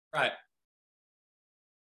Right.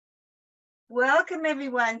 Welcome,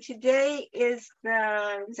 everyone. Today is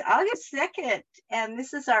August 2nd, and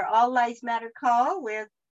this is our All Lives Matter call with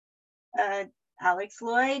Alex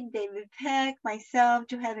Lloyd, David Peck, myself,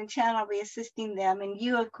 Johanna Chan. I'll be assisting them, and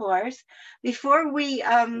you, of course. Before we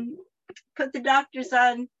put the doctors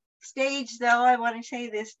on stage, though, I want to say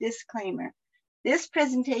this disclaimer. This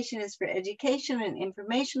presentation is for education and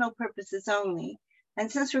informational purposes only, and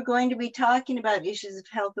since we're going to be talking about issues of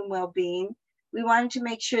health and well-being, we wanted to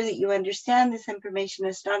make sure that you understand this information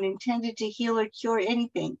is not intended to heal or cure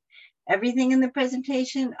anything. Everything in the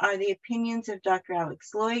presentation are the opinions of Dr.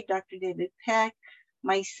 Alex Lloyd, Dr. David Peck,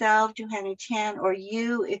 myself, Johanna Chan, or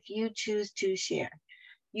you if you choose to share.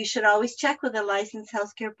 You should always check with a licensed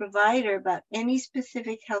healthcare provider about any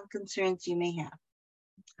specific health concerns you may have.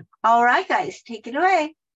 All right, guys, take it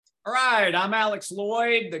away. All right, I'm Alex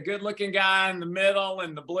Lloyd. The good-looking guy in the middle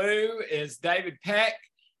in the blue is David Peck.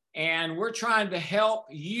 And we're trying to help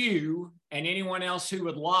you and anyone else who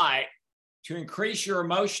would like to increase your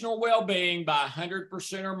emotional well-being by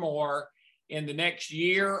 100% or more in the next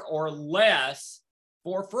year or less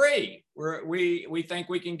for free. We think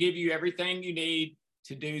we can give you everything you need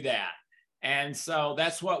to do that. And so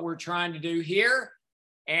that's what we're trying to do here.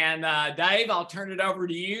 And Dave, I'll turn it over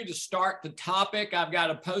to you to start the topic. I've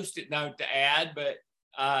got a Post-it note to add, but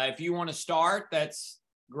if you want to start, that's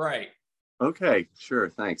great. Okay, sure.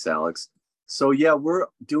 Thanks, Alex. So yeah, we're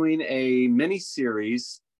doing a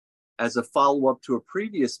mini-series as a follow-up to a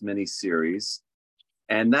previous mini-series,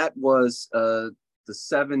 and that was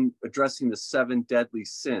addressing the 7 deadly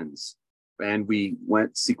sins. And we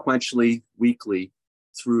went sequentially, weekly,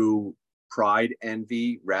 through pride,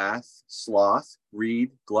 envy, wrath, sloth,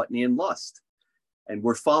 greed, gluttony, and lust. And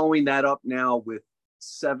we're following that up now with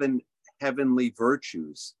 7 heavenly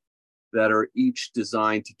virtues that are each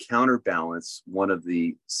designed to counterbalance one of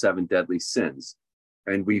the 7 deadly sins.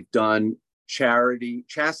 And we've done chastity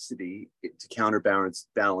to counterbalance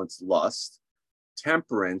lust,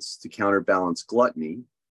 temperance to counterbalance gluttony,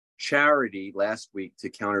 charity last week to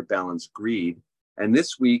counterbalance greed. And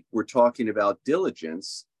this week we're talking about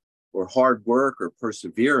diligence or hard work or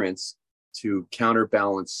perseverance to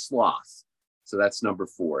counterbalance sloth. So that's number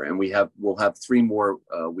 4. And we'll have 3 more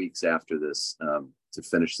weeks after this to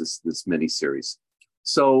finish this mini series.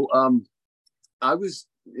 So I was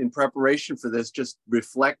in preparation for this just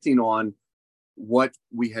reflecting on what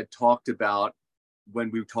we had talked about when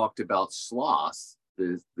we talked about sloth,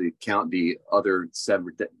 the other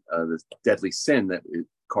 7 the deadly sin that it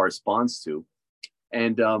corresponds to,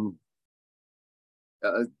 and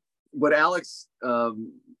what Alex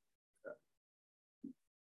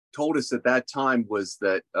told us at that time was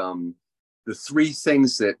that the 3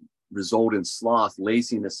 things that result in sloth,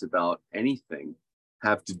 laziness about anything,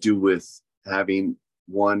 have to do with having,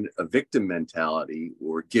 one, a victim mentality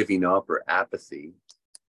or giving up or apathy.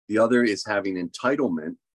 The other is having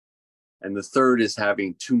entitlement. And the third is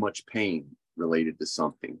having too much pain related to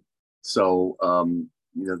something. So,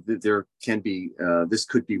 there can be, this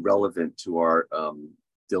could be relevant to our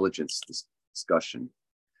diligence discussion.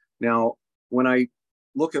 Now, when I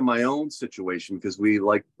look at my own situation, because we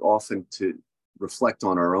like often to reflect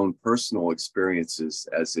on our own personal experiences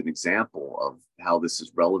as an example of how this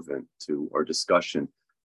is relevant to our discussion.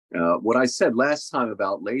 What I said last time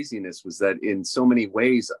about laziness was that in so many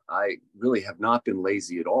ways, I really have not been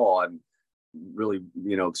lazy at all. I'm really,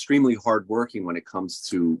 extremely hardworking when it comes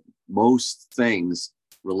to most things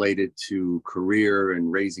related to career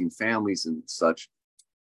and raising families and such.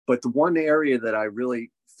 But the one area that I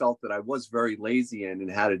really felt that I was very lazy in and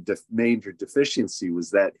had a major deficiency was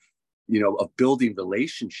that, of building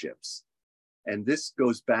relationships. And this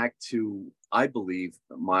goes back to, I believe,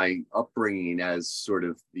 my upbringing as sort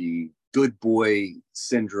of the good boy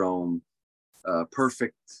syndrome,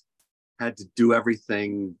 perfect, had to do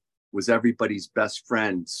everything, was everybody's best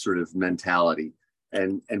friend sort of mentality.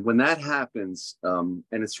 And when that happens, and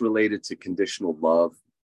it's related to conditional love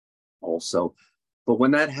also, but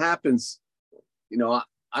when that happens,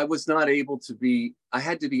 I was not able to be, I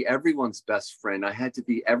had to be everyone's best friend. I had to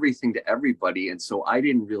be everything to everybody. And so I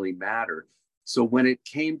didn't really matter. So when it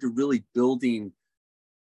came to really building,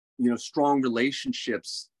 strong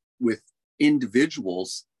relationships with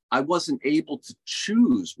individuals, I wasn't able to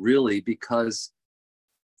choose really because,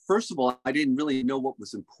 first of all, I didn't really know what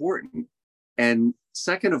was important. And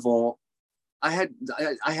second of all, I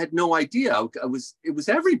had no idea. It was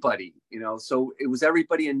everybody, so it was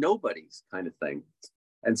everybody and nobody's kind of thing.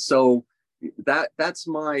 And so that's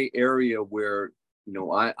my area where,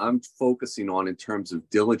 I'm focusing on in terms of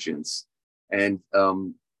diligence. And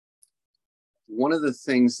one of the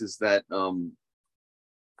things is that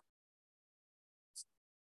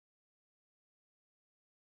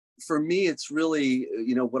for me, it's really,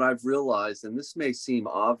 what I've realized, and this may seem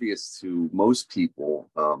obvious to most people,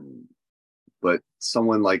 but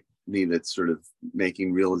someone like me that's sort of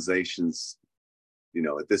making realizations,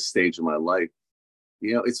 at this stage of my life,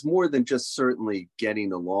 it's more than just certainly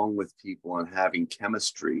getting along with people and having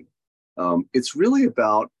chemistry. It's really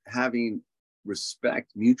about having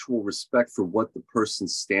respect, mutual respect for what the person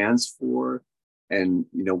stands for and,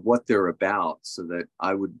 what they're about, so that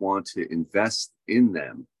I would want to invest in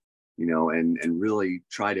them, and really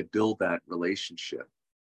try to build that relationship.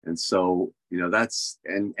 And so, that's,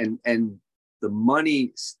 and the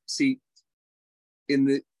money, see, in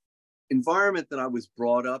the environment that I was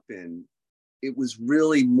brought up in, it was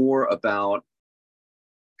really more about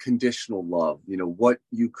conditional love, what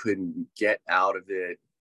you could get out of it.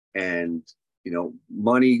 And,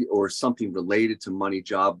 money or something related to money,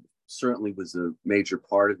 job certainly was a major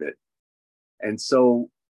part of it. And so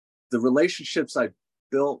the relationships I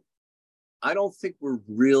built, I don't think were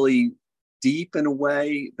really deep in a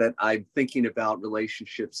way that I'm thinking about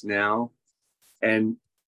relationships now.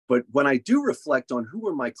 But when I do reflect on who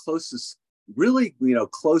are my closest, really,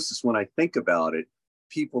 closest, when I think about it,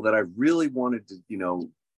 people that I really wanted to,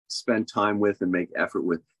 spend time with and make effort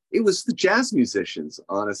with, it was the jazz musicians,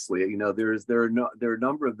 honestly. There are a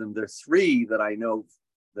number of them. There are three that I know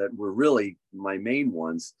that were really my main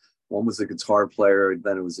ones. One was a guitar player,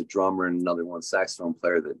 then it was a drummer, and another one, saxophone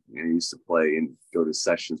player that I used to play and go to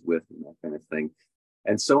sessions with and that kind of thing.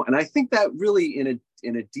 And I think that really,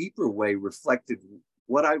 in a deeper way, reflected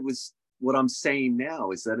what I'm saying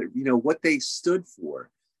now, is that, what they stood for,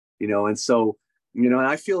 and so, and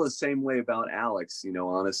I feel the same way about Alex,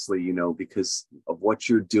 honestly, because of what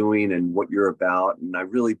you're doing and what you're about. And I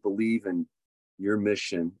really believe in your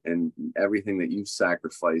mission and everything that you've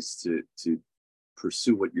sacrificed to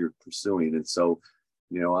pursue what you're pursuing. And so,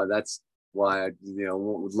 that's why I,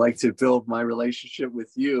 would like to build my relationship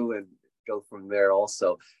with you and go from there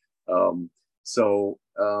also. So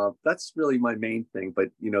that's really my main thing. But,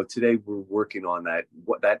 today we're working on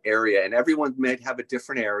that area, and everyone may have a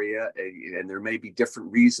different area, and there may be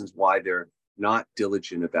different reasons why they're not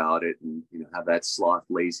diligent about it, and, have that sloth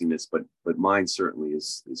laziness. But mine certainly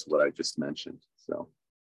is what I just mentioned. So.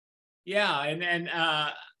 Yeah. And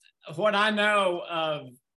what I know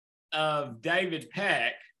of David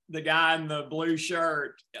Peck, the guy in the blue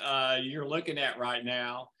shirt you're looking at right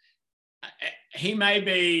now, he may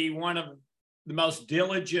be one of the most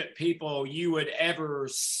diligent people you would ever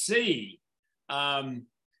see.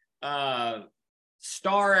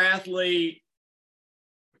 Star athlete,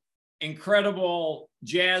 incredible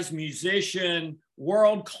jazz musician,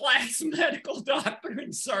 world-class medical doctor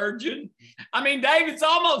and surgeon. I mean, Dave, it's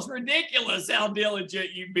almost ridiculous how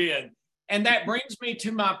diligent you've been. And that brings me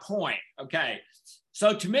to my point. Okay.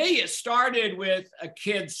 So to me, it started with a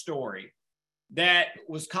kid's story that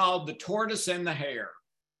was called The Tortoise and the Hare.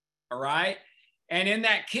 All right. And in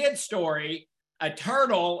that kid's story, a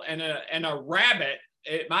turtle and a rabbit,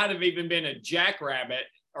 it might have even been a jackrabbit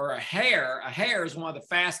or a hare. A hare is one of the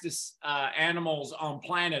fastest animals on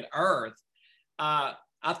planet Earth. I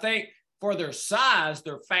think for their size,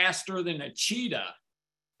 they're faster than a cheetah,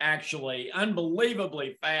 actually,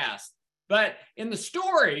 unbelievably fast. But in the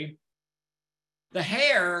story, the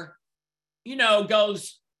hare,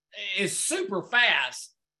 is super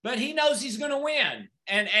fast, but he knows he's going to win.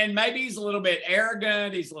 And maybe he's a little bit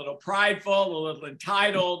arrogant, he's a little prideful, a little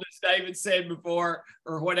entitled, as David said before,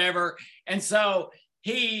 or whatever. And so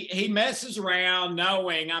he messes around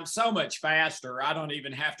knowing I'm so much faster, I don't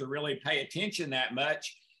even have to really pay attention that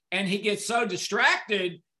much. And he gets so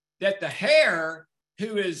distracted that the hare,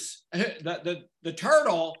 who is the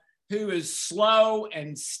turtle, who is slow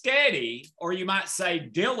and steady, or you might say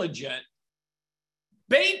diligent,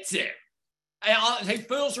 beats him. He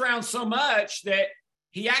fools around so much that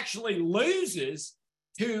he actually loses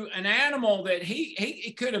to an animal that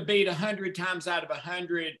he could have beat 100 times out of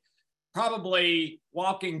 100, probably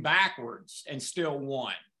walking backwards, and still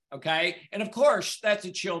won. Okay. And of course, that's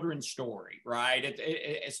a children's story, right?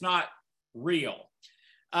 It's not real.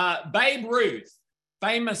 Babe Ruth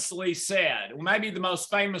famously said, maybe the most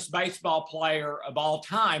famous baseball player of all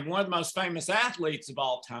time, one of the most famous athletes of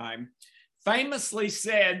all time, famously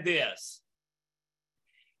said this.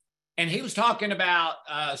 And he was talking about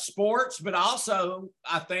sports, but also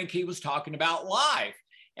I think he was talking about life.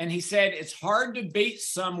 And he said, it's hard to beat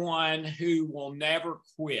someone who will never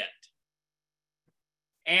quit.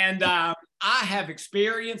 And I have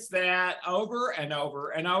experienced that over and over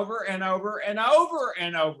and over and over and over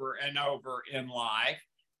and over and over in life,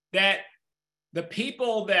 that the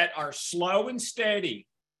people that are slow and steady,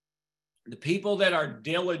 the people that are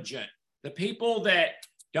diligent, the people that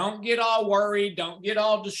don't get all worried, don't get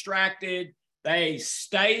all distracted. They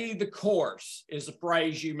stay the course is a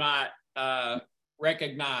phrase you might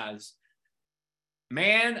recognize.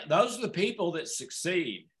 Man, those are the people that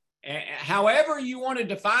succeed. And however you want to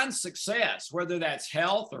define success, whether that's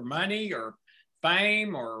health or money or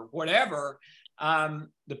fame or whatever,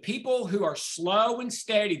 the people who are slow and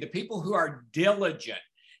steady, the people who are diligent.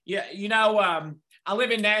 Yeah, you know, I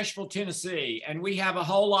live in Nashville, Tennessee, and we have a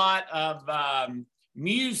whole lot of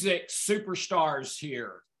music superstars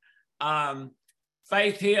here.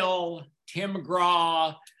 Faith Hill, Tim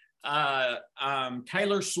McGraw,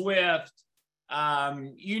 Taylor Swift,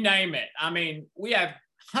 you name it. I mean, we have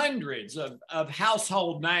hundreds of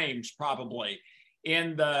household names probably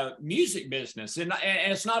in the music business. And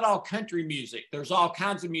it's not all country music. There's all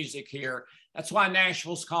kinds of music here. That's why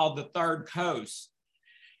Nashville's called the Third Coast.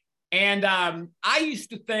 And I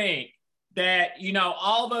used to think that, you know,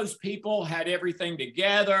 all those people had everything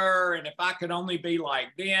together, and if I could only be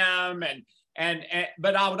like them,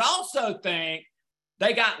 but I would also think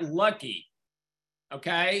they got lucky,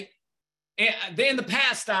 okay? And in the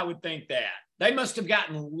past, I would think that. They must have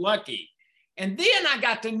gotten lucky. And then I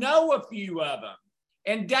got to know a few of them.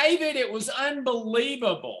 And David, it was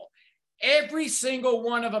unbelievable. Every single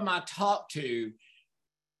one of them I talked to,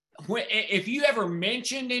 if you ever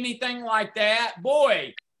mentioned anything like that,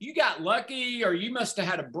 boy, you got lucky, or you must have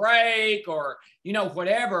had a break, or, you know,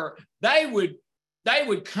 whatever. They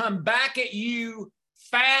would come back at you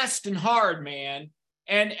fast and hard, man.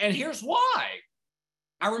 And here's why.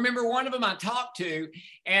 I remember one of them I talked to,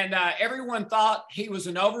 and everyone thought he was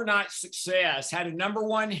an overnight success, had a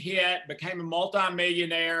 #1 hit, became a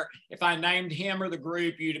multimillionaire. If I named him or the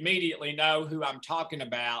group, you'd immediately know who I'm talking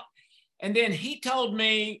about. And then he told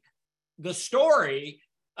me the story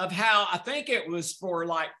of how, I think it was for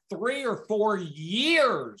like 3 or 4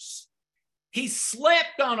 years, he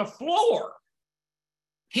slept on a floor.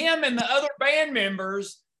 Him and the other band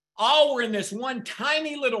members all were in this one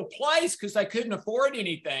tiny little place because they couldn't afford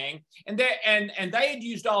anything. And they had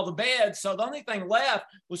used all the beds. So the only thing left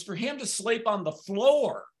was for him to sleep on the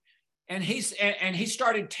floor. And he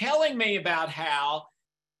started telling me about how,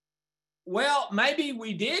 well, maybe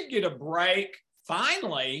we did get a break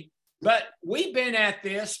finally, but we've been at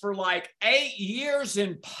this for like 8 years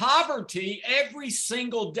in poverty every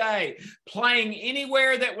single day, playing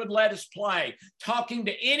anywhere that would let us play, talking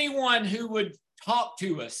to anyone who would talk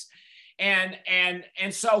to us. And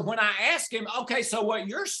so when I asked him, okay, so what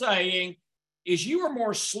you're saying is you were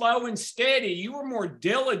more slow and steady, you were more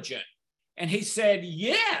diligent. And he said,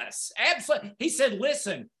 yes, absolutely. He said,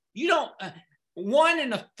 listen, you don't, 1 in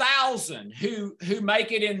 1,000 who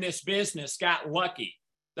make it in this business got lucky.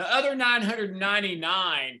 The other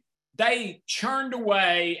 999, they churned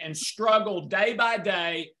away and struggled day by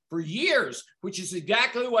day for years, which is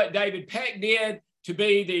exactly what David Peck did to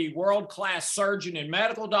be the world-class surgeon and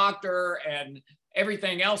medical doctor and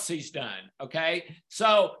everything else he's done, okay?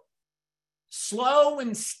 So slow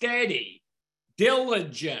and steady,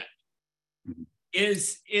 diligent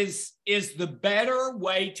is the better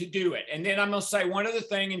way to do it. And then I'm gonna say one other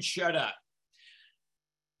thing and shut up.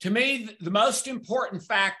 To me, the most important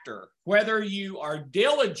factor, whether you are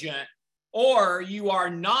diligent or you are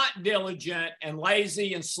not diligent and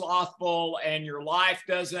lazy and slothful and your life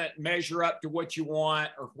doesn't measure up to what you want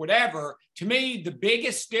or whatever, to me, the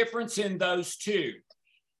biggest difference in those two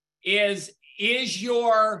is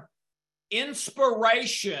your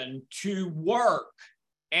inspiration to work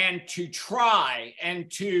and to try and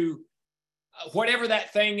to whatever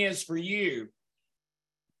that thing is for you.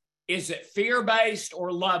 Is it fear-based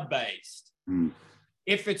or love-based?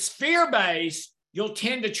 If it's fear-based, you'll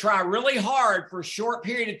tend to try really hard for a short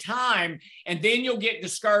period of time, and then you'll get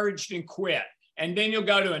discouraged and quit. And then you'll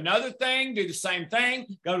go to another thing, do the same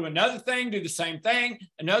thing, go to another thing, do the same thing,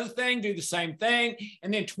 another thing, do the same thing.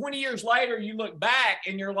 And then 20 years later, you look back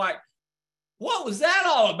and you're like, what was that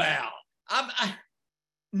all about?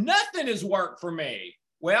 Nothing has worked for me.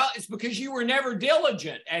 Well, it's because you were never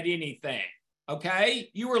diligent at anything. Okay,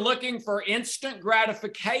 you were looking for instant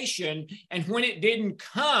gratification, and when it didn't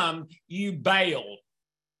come, you bailed.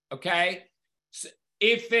 Okay, so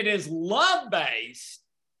if it is love-based,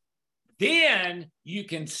 then you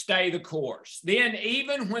can stay the course. Then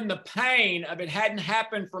even when the pain of it hadn't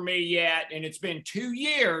happened for me yet, and it's been 2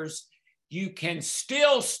 years, you can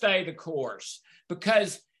still stay the course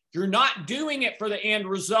because you're not doing it for the end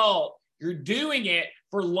result. You're doing it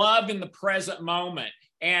for love in the present moment.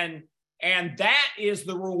 And that is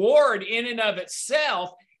the reward in and of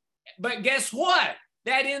itself. But guess what?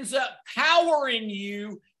 That ends up powering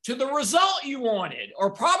you to the result you wanted,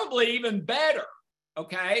 or probably even better,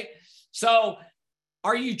 okay? So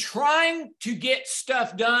Are you trying to get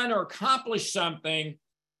stuff done or accomplish something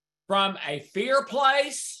from a fear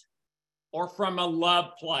place or from a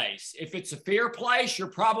love place? If it's a fear place, you're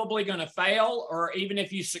probably going to fail, or even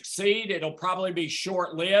if you succeed, it'll probably be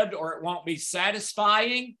short-lived or it won't be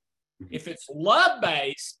satisfying. If it's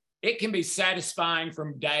love-based, it can be satisfying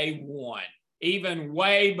from day one, even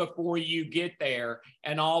way before you get there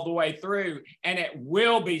and all the way through, and it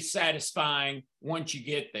will be satisfying once you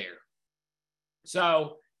get there.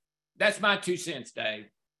 So that's my 2 cents, Dave.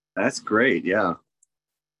 That's great. Yeah.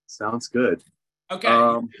 Sounds good. Okay,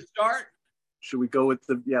 you start? Should we go with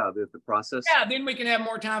the process? Yeah, then we can have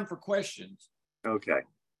more time for questions. Okay.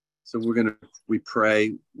 So we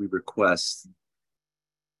pray, we request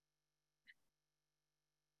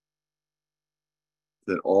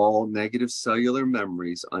that all negative cellular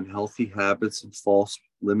memories, unhealthy habits, and false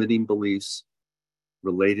limiting beliefs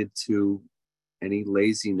related to any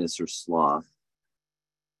laziness or sloth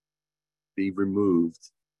be removed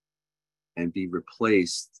and be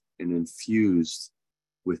replaced and infused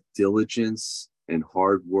with diligence and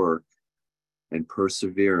hard work and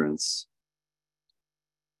perseverance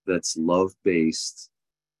that's love-based.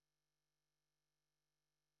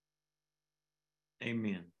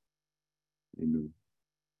 Amen. Amen.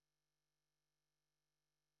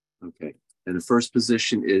 Okay. And the first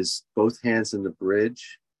position is both hands in the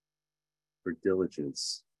bridge for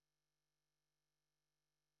diligence,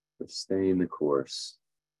 for staying the course.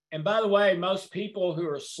 And by the way, most people who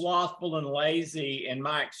are slothful and lazy, in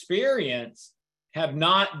my experience, have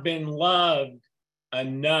not been loved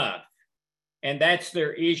enough. And that's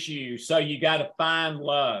their issue. So you got to find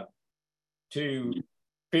love to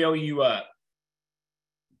fill you up.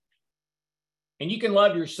 And you can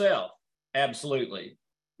love yourself. Absolutely.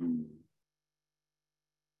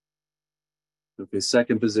 Okay,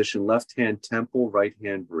 second position, left hand temple, right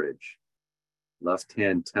hand bridge. Left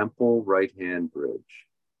hand temple, right hand bridge.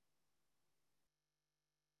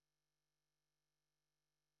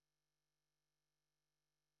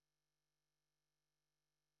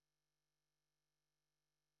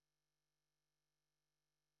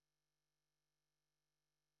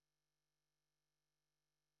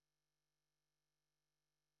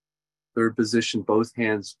 Third position, both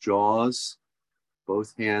hands jaws,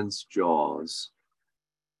 both hands jaws.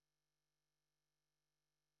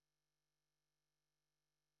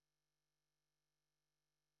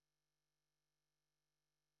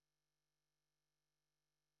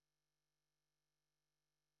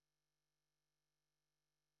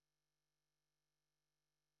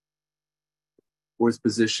 Fourth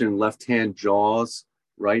position, left hand jaws,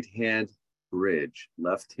 right hand bridge.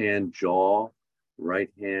 Left hand jaw,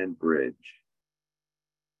 right hand bridge.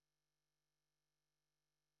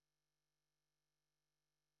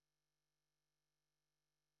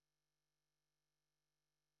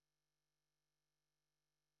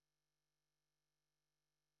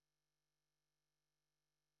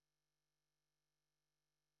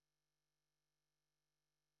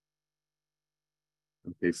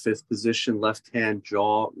 Okay, fifth position, left hand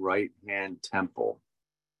jaw, right hand temple.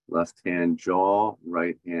 Left hand jaw,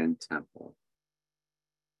 right hand temple.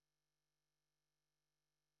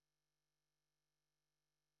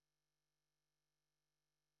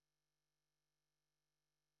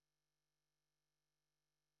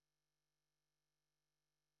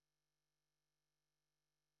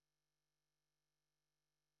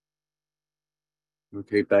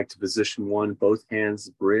 Okay, back to position one, both hands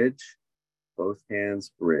bridge, both hands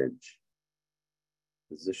bridge.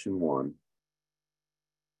 Position one.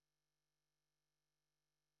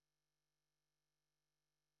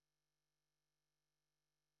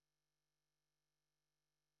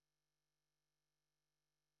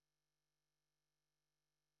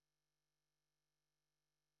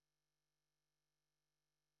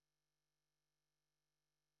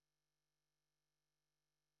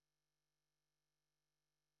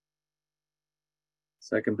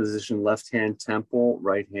 Second position, left hand temple,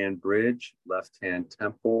 right hand bridge, left hand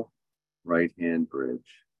temple, right hand bridge.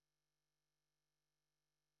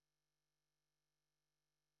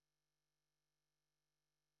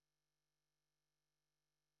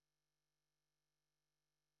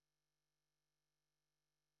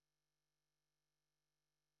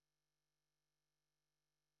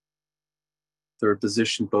 Third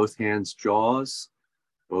position, both hands jaws,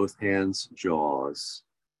 both hands jaws.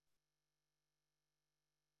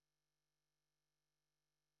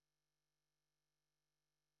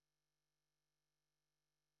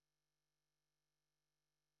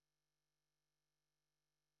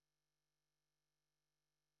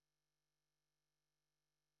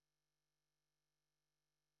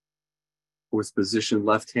 Fourth position,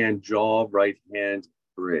 left hand jaw, right hand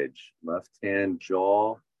bridge. Left hand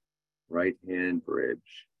jaw, right hand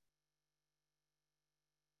bridge.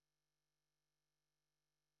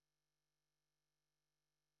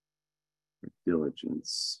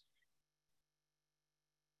 Diligence.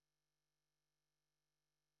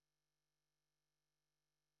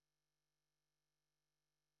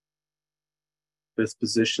 Fifth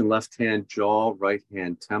position, left hand jaw, right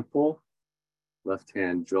hand temple. Left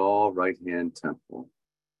hand jaw, right hand temple.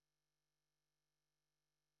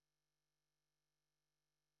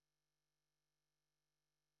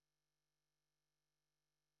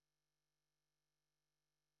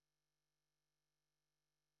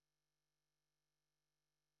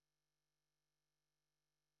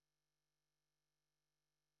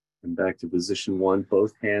 And back to position one,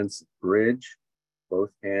 both hands bridge,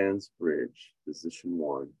 both hands bridge, position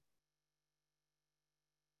one.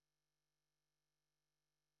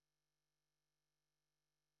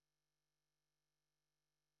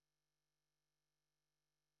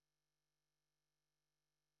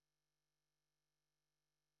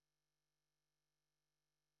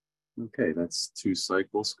 Okay, that's 2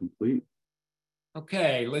 cycles complete.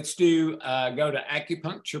 Okay, let's do go to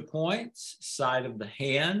acupuncture points, side of the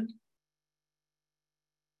hand,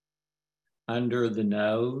 under the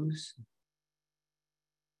nose,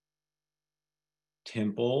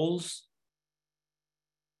 temples,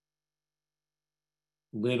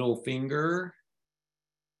 little finger,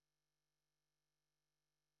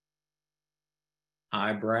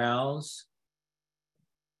 eyebrows,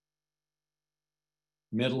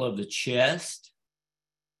 middle of the chest,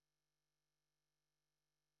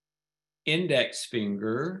 index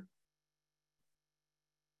finger,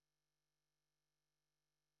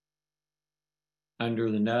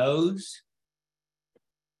 under the nose,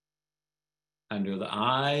 under the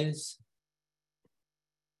eyes,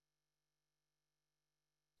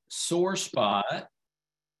 sore spot,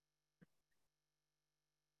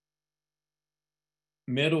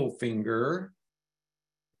 middle finger,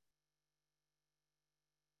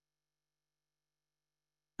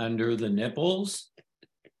 under the nipples,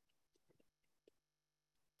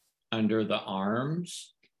 under the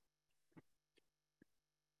arms,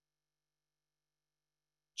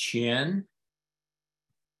 chin,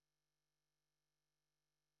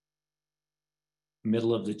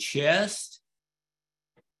 middle of the chest,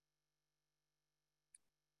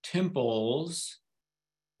 temples,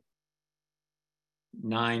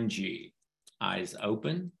 9G. Eyes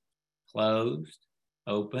open, closed,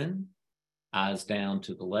 open, eyes down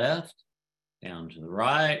to the left, down to the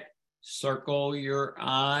right. Circle your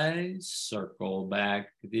eyes, circle back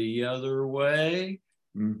the other way.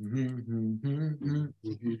 1,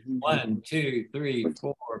 2, 3,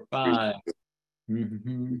 4, 5.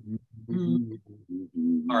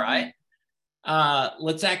 All right.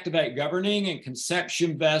 Let's activate governing and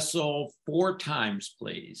conception vessel 4 times,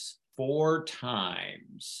 please. 4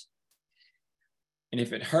 times. And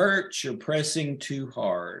if it hurts, you're pressing too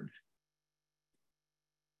hard.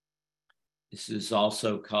 This is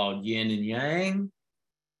also called yin and yang.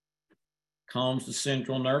 Calms the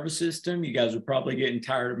central nervous system. You guys are probably getting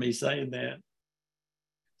tired of me saying that.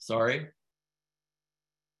 Sorry.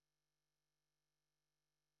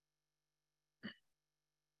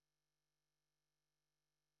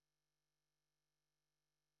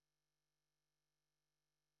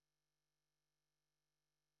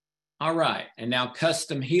 All right, and now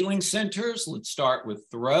custom healing centers. Let's start with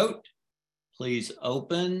throat. Please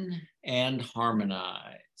open and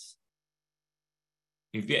harmonize.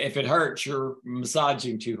 If it hurts, you're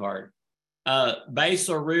massaging too hard. Base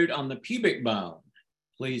or root on the pubic bone.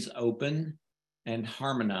 Please open and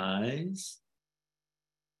harmonize.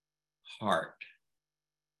 Heart.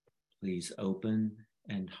 Please open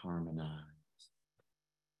and harmonize.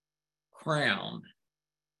 Crown.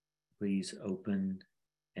 Please open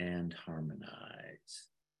and harmonize.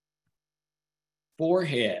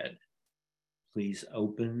 Forehead. Please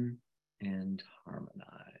open and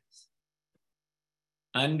harmonize.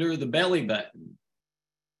 Under the belly button,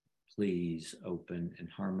 please open and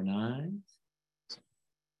harmonize.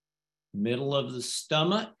 Middle of the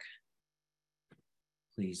stomach,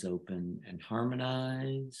 please open and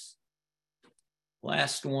harmonize.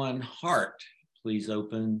 Last one, heart, please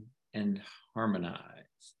open and harmonize.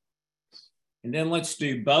 And then let's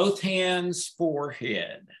do both hands,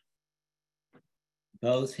 forehead.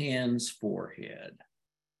 Both hands, forehead.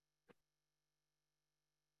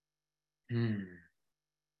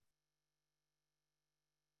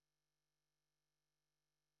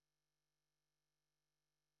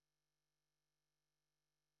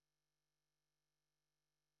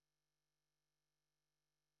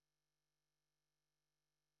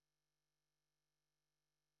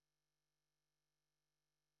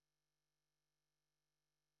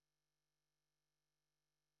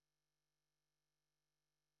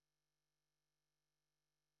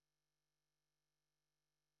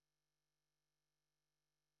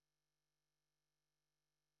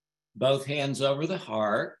 Both hands over the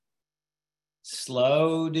heart.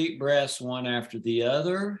 Slow, deep breaths, one after the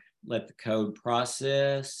other. Let the code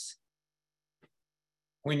process.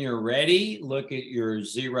 When you're ready, look at your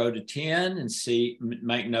 0 to 10 and see,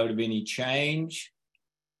 make note of any change.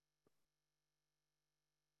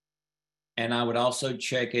 And I would also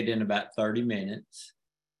check it in about 30 minutes.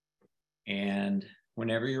 And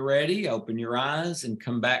whenever you're ready, open your eyes and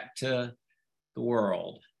come back to the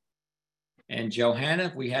world. And Johanna,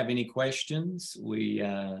 if we have any questions,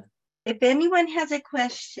 if anyone has a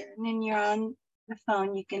question and you're on the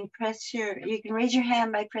phone, you can raise your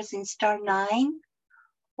hand by pressing *9,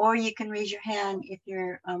 or you can raise your hand if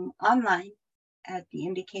you're online at the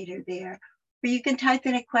indicator there. Or you can type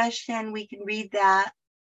in a question, we can read that,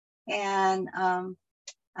 and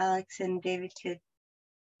Alex and David could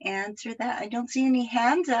answer that. I don't see any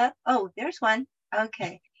hands up. Oh, there's one.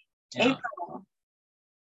 Okay. Yeah. April.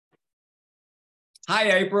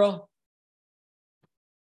 Hi, April.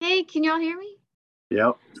 Hey, can y'all hear me?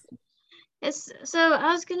 Yep. Yes. So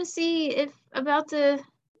I was gonna see if about the,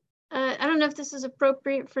 I don't know if this is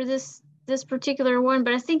appropriate for this particular one,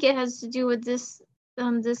 but I think it has to do with this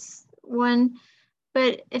this one.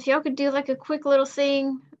 But if y'all could do like a quick little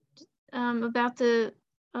thing about the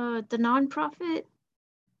nonprofit.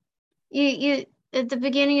 You at the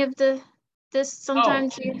beginning of this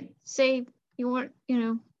sometimes you say you want,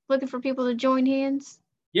 looking for people to join hands.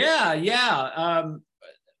 Yeah.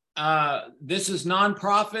 This is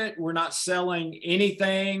nonprofit. We're not selling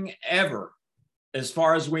anything ever, as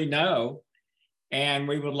far as we know. And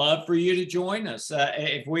we would love for you to join us.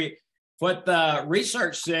 What the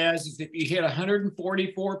research says is if you hit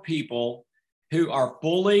 144 people who are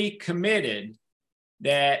fully committed,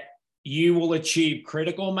 that you will achieve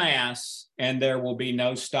critical mass and there will be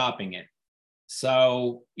no stopping it.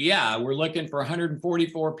 So yeah, we're looking for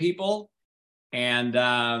 144 people, and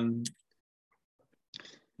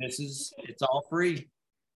it's all free.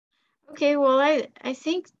 Okay, well, I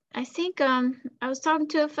think I was talking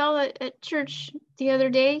to a fellow at church the other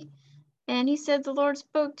day, and he said the Lord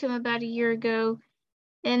spoke to him about a year ago,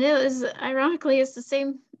 and it was, ironically, it's the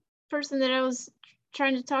same person that I was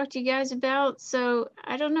trying to talk to you guys about. So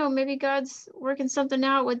I don't know, maybe God's working something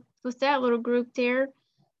out with that little group there.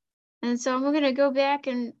 And so I'm gonna go back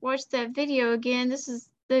and watch that video again. This is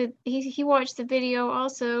he watched the video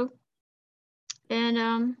also, and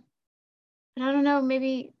I don't know,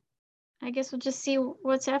 maybe I guess we'll just see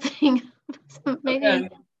what's happening.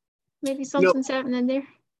 Maybe something's happening there.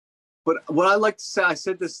 But what I like to say, I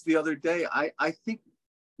said this the other day, I think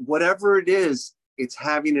whatever it is, it's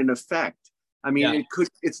having an effect. I mean,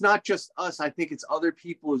 it's not just us. I think it's other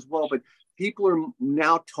people as well. But people are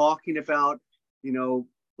now talking about,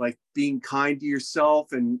 like being kind to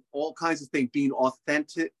yourself and all kinds of things, being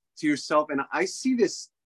authentic to yourself. And I see this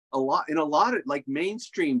a lot of like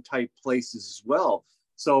mainstream type places as well.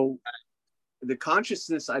 So the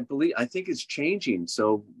consciousness, I think is changing.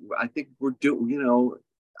 So I think we're doing,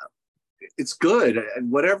 it's good.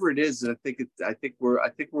 And whatever it is, I think we're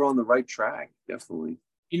on the right track, definitely.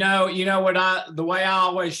 The way I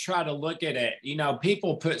always try to look at it,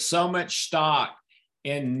 people put so much stock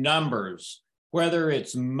in numbers, whether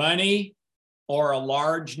it's money or a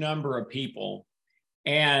large number of people.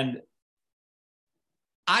 And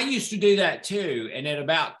I used to do that too, and it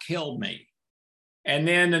about killed me. And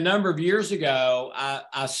then a number of years ago,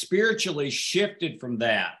 I spiritually shifted from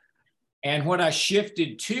that. And what I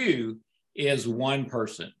shifted to is one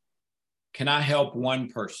person. Can I help one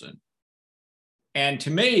person? And to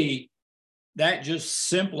me, that just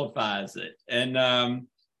simplifies it. And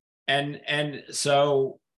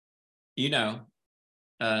so,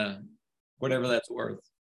 whatever that's worth.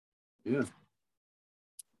 Yeah.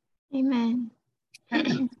 Amen.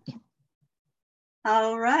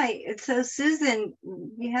 All right. So Susan,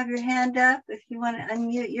 you have your hand up if you want to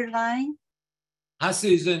unmute your line. Hi,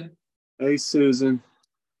 Susan. Hey, Susan.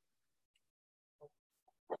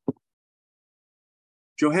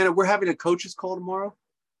 Johanna, we're having a coaches call tomorrow?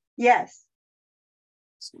 Yes.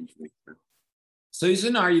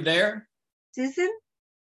 Susan, are you there? Susan?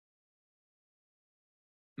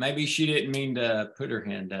 Maybe she didn't mean to put her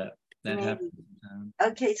hand up. That happened.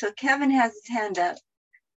 Okay, so Kevin has his hand up.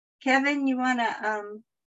 Kevin, you want to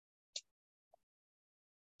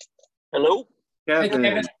Hello? Kevin.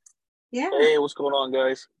 Hey, Yeah. Hey, what's going on,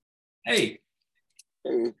 guys? Hey.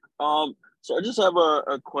 Hey. So I just have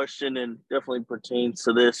a question, and definitely pertains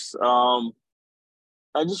to this. I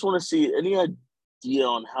just want to see any idea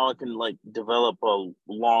on how I can develop a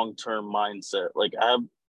long-term mindset. Like, I have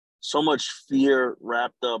so much fear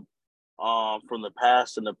wrapped up from the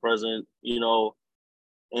past and the present,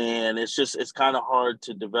 And it's kind of hard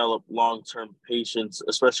to develop long-term patience,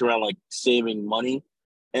 especially around like saving money.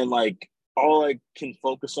 And like all I can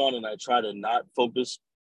focus on, and I try to not focus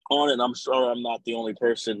on it. And I'm sure I'm not the only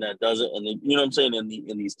person that does it. And you know what I'm saying,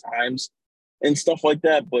 in these times and stuff like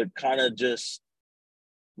that, but kind of just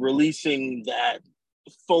releasing that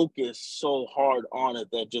focus so hard on it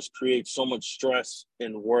that just creates so much stress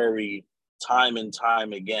and worry time and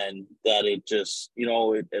time again that it just,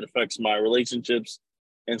 it affects my relationships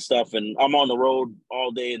and stuff. And I'm on the road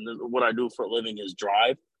all day, and what I do for a living is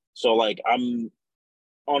drive. So like I'm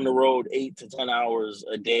on the road 8 to 10 hours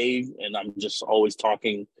a day, and I'm just always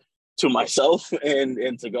talking to myself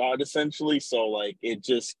and to God essentially. So like it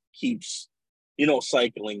just keeps,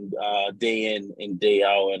 cycling day in and day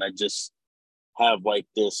out. And I just have like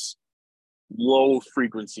this low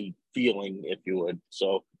frequency feeling, if you would.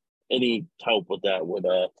 So any help with that would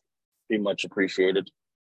be much appreciated.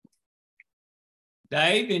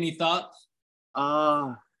 Dave, any thoughts?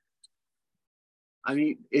 I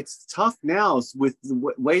mean, it's tough now with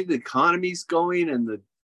the way the economy's going and the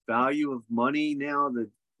value of money now,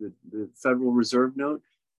 the Federal Reserve note,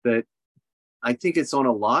 that I think it's on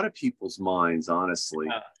a lot of people's minds, honestly.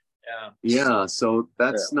 Yeah. So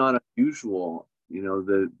that's not unusual.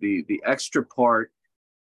 The extra part,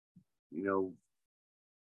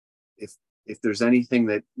 if there's anything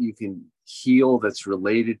that you can heal that's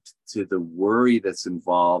related to the worry that's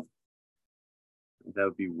involved, that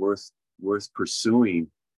would be worth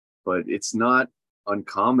pursuing. But it's not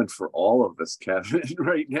uncommon for all of us, Kevin,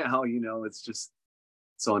 right now. It's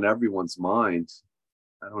on everyone's mind.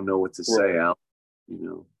 I don't know what to say, Al.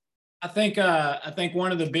 I think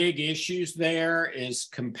one of the big issues there is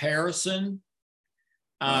comparison.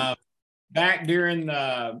 Back during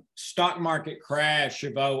the stock market crash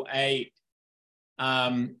of 2008,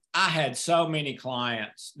 I had so many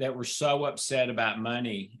clients that were so upset about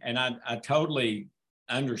money, and I totally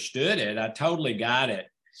understood it. I totally got it.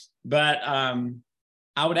 But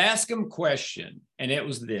I would ask them a question, and it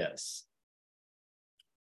was this.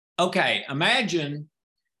 Okay, imagine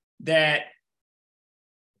that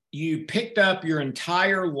you picked up your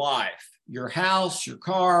entire life, your house, your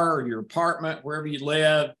car, or your apartment, wherever you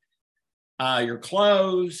live, your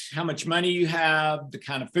clothes, how much money you have, the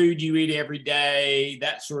kind of food you eat every day,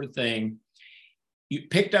 that sort of thing. You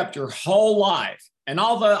picked up your whole life and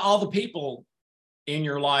all the people in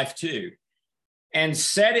your life too, and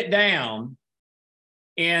set it down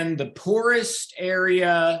in the poorest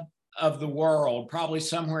area of the world, probably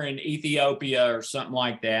somewhere in Ethiopia or something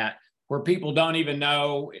like that, where people don't even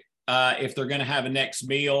know if they're going to have a next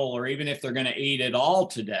meal or even if they're going to eat at all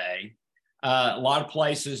today. A lot of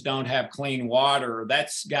places don't have clean water.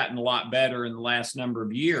 That's gotten a lot better in the last number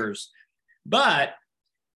of years. But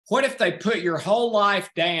what if they put your whole life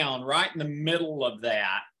down right in the middle of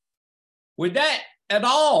that? Would that at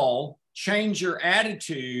all change your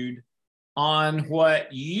attitude on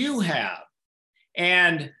what you have?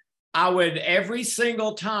 And I would every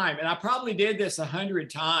single time, and I probably did this 100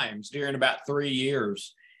 times during about 3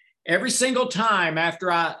 years, every single time after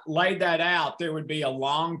I laid that out, there would be a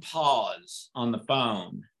long pause on the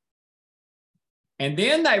phone. And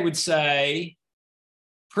then they would say,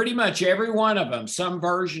 pretty much every one of them, some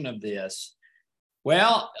version of this,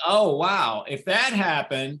 well, oh, wow, if that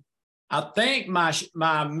happened, I think my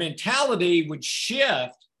mentality would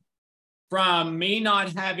shift from me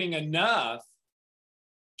not having enough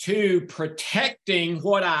to protecting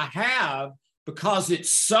what I have because it's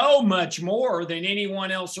so much more than anyone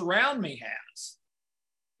else around me has.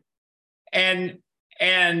 And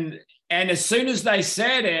as soon as they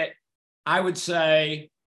said it, I would say,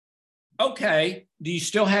 okay, do you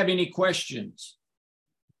still have any questions?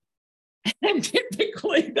 And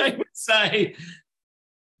typically they would say,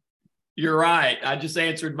 you're right. I just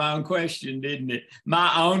answered my own question, didn't it?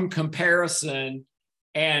 My own comparison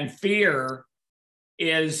and fear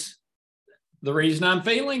is the reason I'm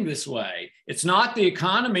feeling this way. It's not the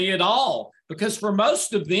economy at all, because for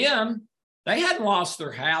most of them, they hadn't lost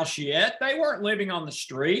their house yet. They weren't living on the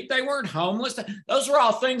street. They weren't homeless. Those were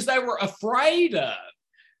all things they were afraid of.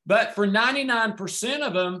 But for 99%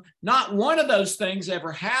 of them, not one of those things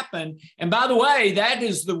ever happened. And by the way, that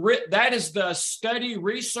is the study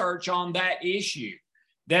research on that issue,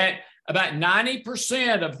 that about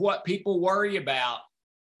 90% of what people worry about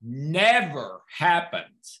never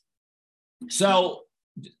happens. So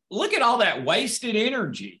look at all that wasted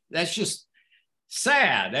energy. That's just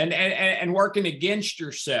sad and working against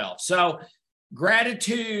yourself. So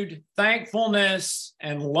gratitude, thankfulness,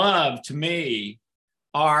 and love to me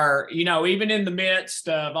are, even in the midst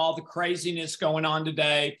of all the craziness going on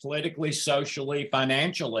today, politically, socially,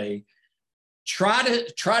 financially, try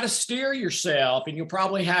to steer yourself, and you'll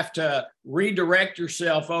probably have to redirect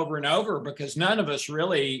yourself over and over because none of us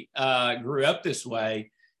really grew up this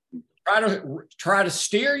way. Try to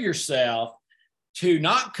steer yourself to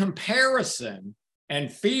not comparison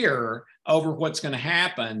and fear over what's going to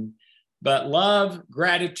happen, but love,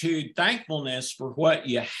 gratitude, thankfulness for what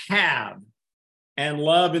you have, and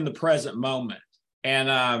love in the present moment.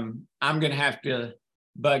 And I'm going to have to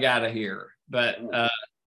bug out of here, but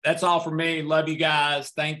that's all for me. Love you guys.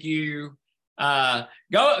 Thank you.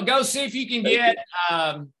 Go see if you can get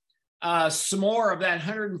some more of that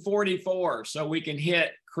 144 so we can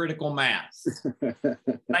hit critical mass.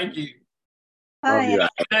 Thank you. Bye. Love you. Love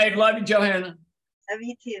you, Dave. Love you, Johanna. Love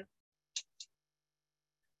you too.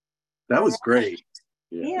 That was great.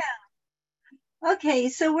 Yeah. Okay,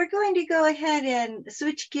 so we're going to go ahead and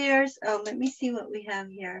switch gears. Oh, let me see what we have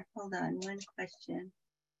here. Hold on, one question.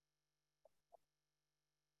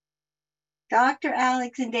 Dr.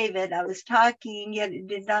 Alex and David, I was talking, yet it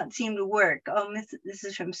did not seem to work. Oh, this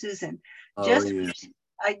is from Susan.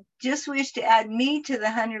 I just wish to add me to the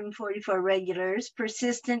 144 regulars,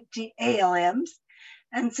 persistent ALMs,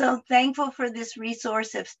 and so thankful for this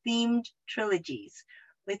resource of themed trilogies.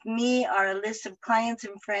 With me are a list of clients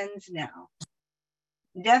and friends now.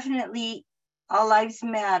 Definitely, All Lives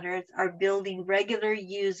Matter are building regular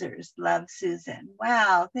users. Love, Susan.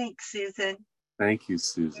 Wow, thanks, Susan. Thank you,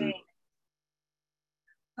 Susan. Great.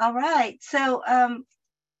 All right, so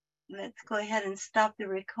let's go ahead and stop the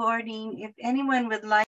recording. If anyone would like